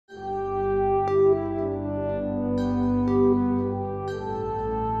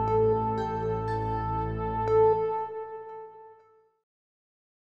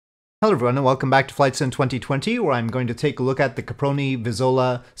Hello everyone and welcome back to Flight Sim 2020, where I'm going to take a look at the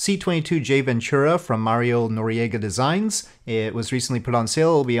Caproni-Vizzola C-22J Ventura from Mario Noriega Designs. It was recently put on sale.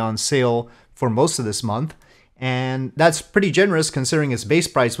 It'll be on sale for most of this month. And that's pretty generous considering its base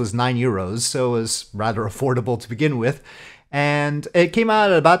price was €9, so it was rather affordable to begin with. And it came out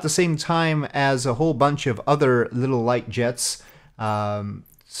at about the same time as a whole bunch of other little light jets.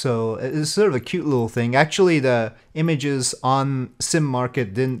 So it's sort of a cute little thing. Actually, the images on Sim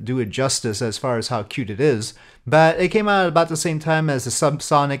Market didn't do it justice as far as how cute it is, but it came out about the same time as the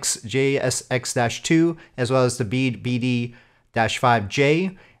Subsonics JSX-2, as well as the Bead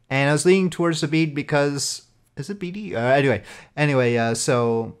BD-5J, and I was leaning towards the Bead because... is it BD? Anyway,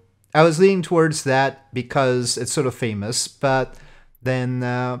 so I was leaning towards that because it's sort of famous, but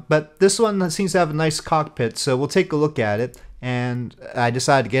this one seems to have a nice cockpit, so we'll take a look at it. And I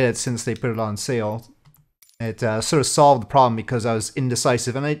decided to get it since they put it on sale. It sort of solved the problem because I was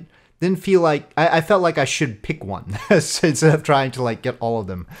indecisive, and I didn't feel like... I felt like I should pick one instead of trying to like get all of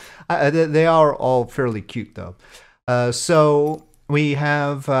them. They are all fairly cute though. So we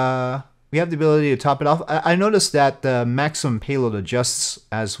have the ability to top it off. I noticed that the maximum payload adjusts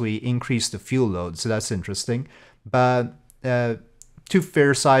as we increase the fuel load, so that's interesting. But 2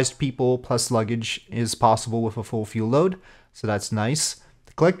 fair-sized people plus luggage is possible with a full fuel load. So that's nice.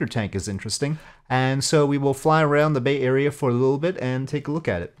 The collector tank is interesting. And so we will fly around the Bay Area for a little bit and take a look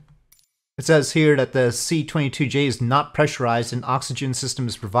at it. It says here that the C-22J is not pressurized and oxygen system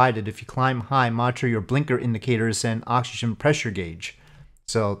is provided. If you climb high, monitor your blinker indicators and oxygen pressure gauge.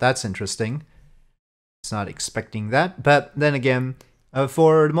 So that's interesting. It's not expecting that. But then again,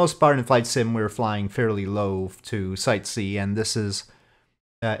 for the most part in Flight Sim, we're flying fairly low to sightsee, and this is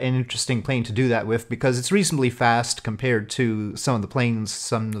an interesting plane to do that with because it's reasonably fast compared to some of the planes,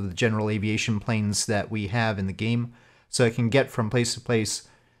 some of the general aviation planes that we have in the game. So it can get from place to place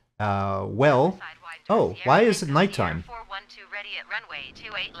well. Oh, why is it nighttime?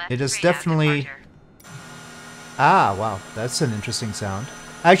 It is definitely... Ah, wow, that's an interesting sound.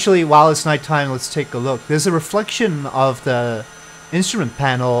 Actually, while it's nighttime, let's take a look. There's a reflection of the instrument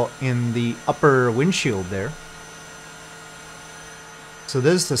panel in the upper windshield there. So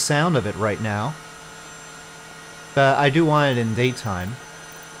this is the sound of it right now. But I do want it in daytime.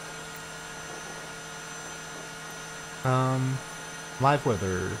 Live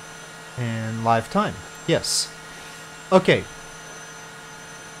weather and live time. Yes. Okay.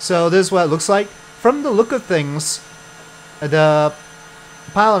 So this is what it looks like. From the look of things, the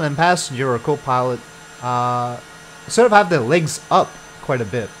pilot and passenger or co-pilot sort of have their legs up quite a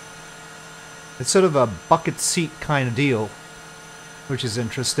bit. It's sort of a bucket seat kind of deal, which is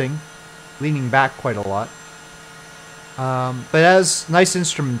interesting, leaning back quite a lot. But it has nice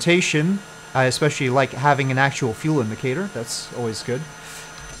instrumentation. I especially like having an actual fuel indicator. That's always good.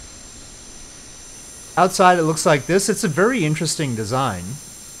 Outside it looks like this. It's a very interesting design.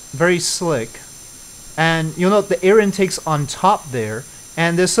 Very slick. And you'll note the air intake's on top there,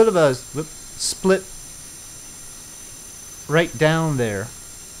 and there's sort of a split right down there.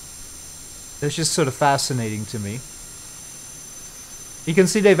 It's just sort of fascinating to me. You can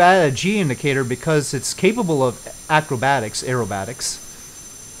see they've added a G indicator because it's capable of aerobatics.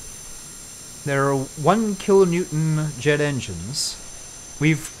 There are 1 kilonewton jet engines.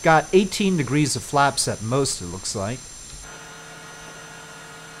 We've got 18 degrees of flaps at most, it looks like.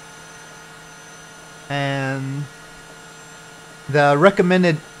 And the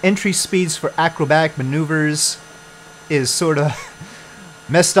recommended entry speeds for acrobatic maneuvers is sort of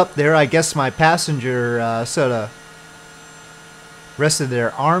messed up there. I guess my passenger sort of rested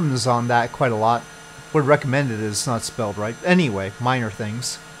their arms on that quite a lot. Would recommend it is not spelled right. Anyway, minor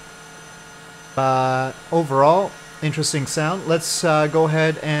things. But overall, interesting sound. Let's go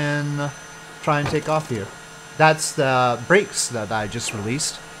ahead and try and take off here. That's the brakes that I just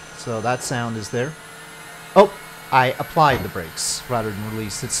released. So that sound is there. Oh, I applied the brakes rather than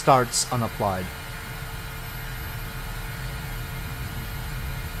released. It starts unapplied.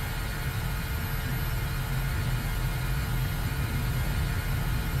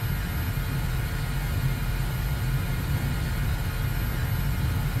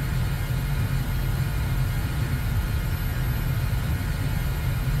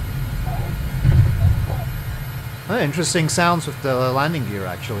 Interesting sounds with the landing gear,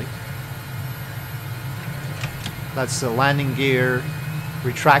 actually. That's the landing gear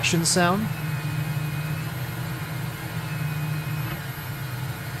retraction sound.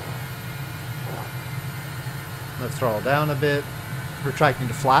 Let's throttle down a bit, retracting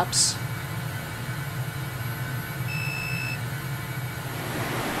the flaps.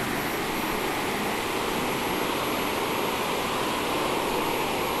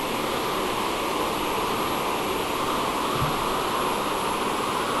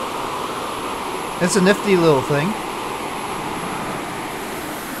 It's a nifty little thing.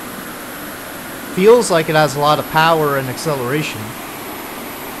 Feels like it has a lot of power and acceleration.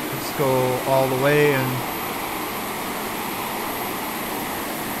 Let's go all the way and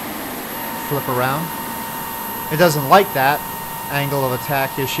flip around. It doesn't like that angle of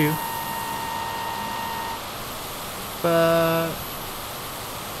attack issue. But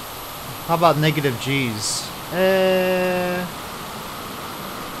how about negative G's?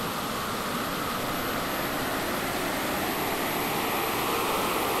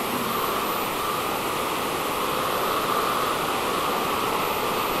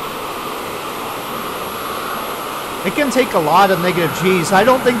 It can take a lot of negative G's. I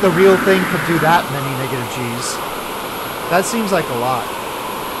don't think the real thing could do that many negative G's. That seems like a lot.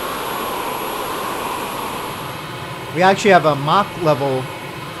 We actually have a Mach level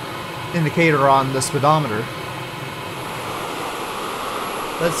indicator on the speedometer.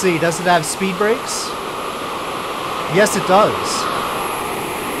 Let's see, does it have speed brakes? Yes, it does.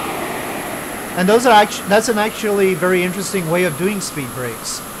 And those are that's an actually very interesting way of doing speed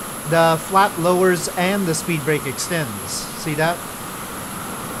brakes. The flap lowers and the speed brake extends. See that?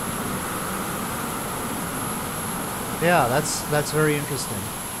 Yeah, that's very interesting.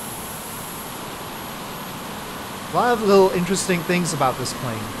 A lot of little interesting things about this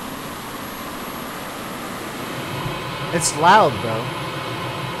plane. It's loud though.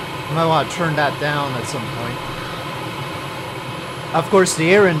 You might want to turn that down at some point. Of course,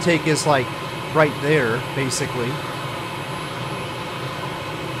 the air intake is like right there, basically.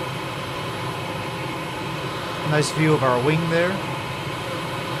 Nice view of our wing there.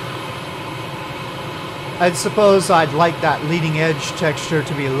 I suppose I'd like that leading edge texture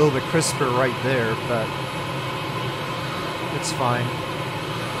to be a little bit crisper right there, but it's fine.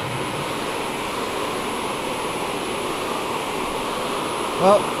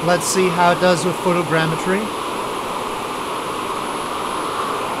 Well, let's see how it does with photogrammetry.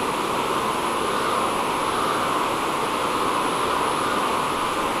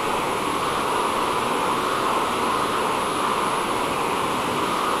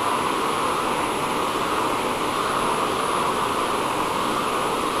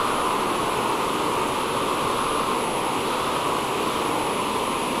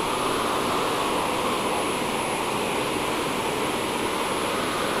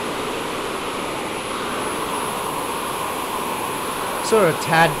 Sort of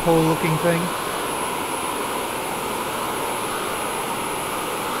tadpole looking thing.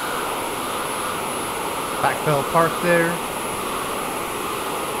 Backbell Park there.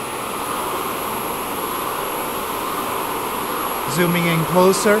 Zooming in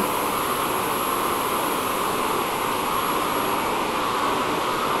closer.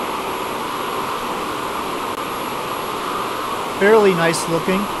 Fairly nice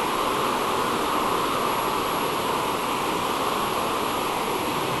looking.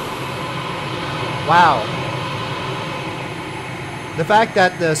 Wow. The fact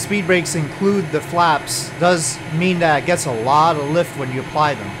that the speed brakes include the flaps does mean that it gets a lot of lift when you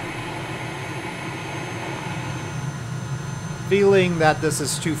apply them. Feeling that this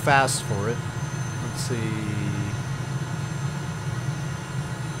is too fast for it. Let's see.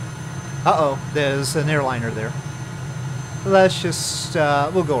 Uh-oh, there's an airliner there. Let's just,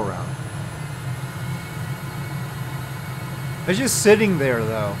 we'll go around. It's just sitting there,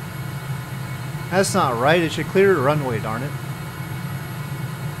 though. That's not right. It should clear the runway, darn it.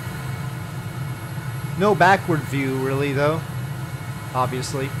 No backward view, really, though.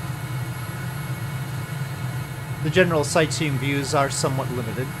 Obviously. The general sightseeing views are somewhat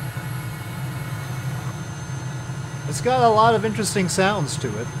limited. It's got a lot of interesting sounds to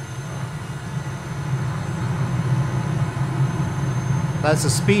it. That's the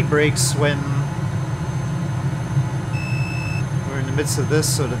speed brakes when we're in the midst of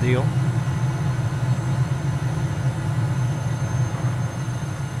this sort of deal.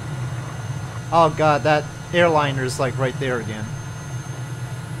 Oh god, that airliner's like right there again.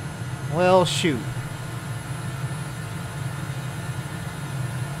 Well, shoot.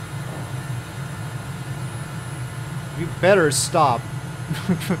 You better stop.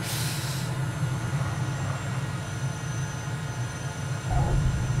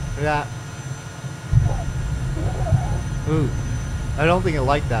 Yeah. Ooh. I don't think it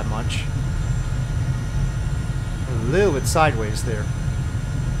liked that much. A little bit sideways there.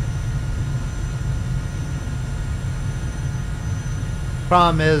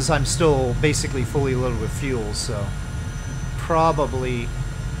 Problem is, I'm still basically fully loaded with fuel, so probably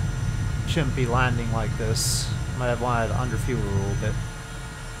shouldn't be landing like this. Might have wanted to underfuel a little bit.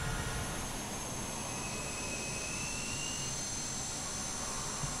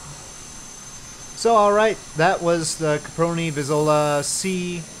 So alright, that was the Caproni-Vizzola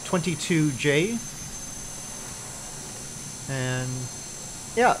C-22J. And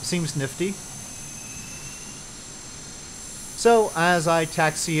yeah, seems nifty. So as I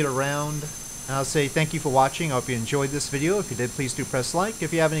taxi it around, I'll say thank you for watching. I hope you enjoyed this video. If you did, please do press like.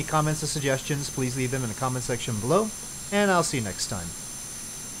 If you have any comments or suggestions, please leave them in the comment section below. And I'll see you next time.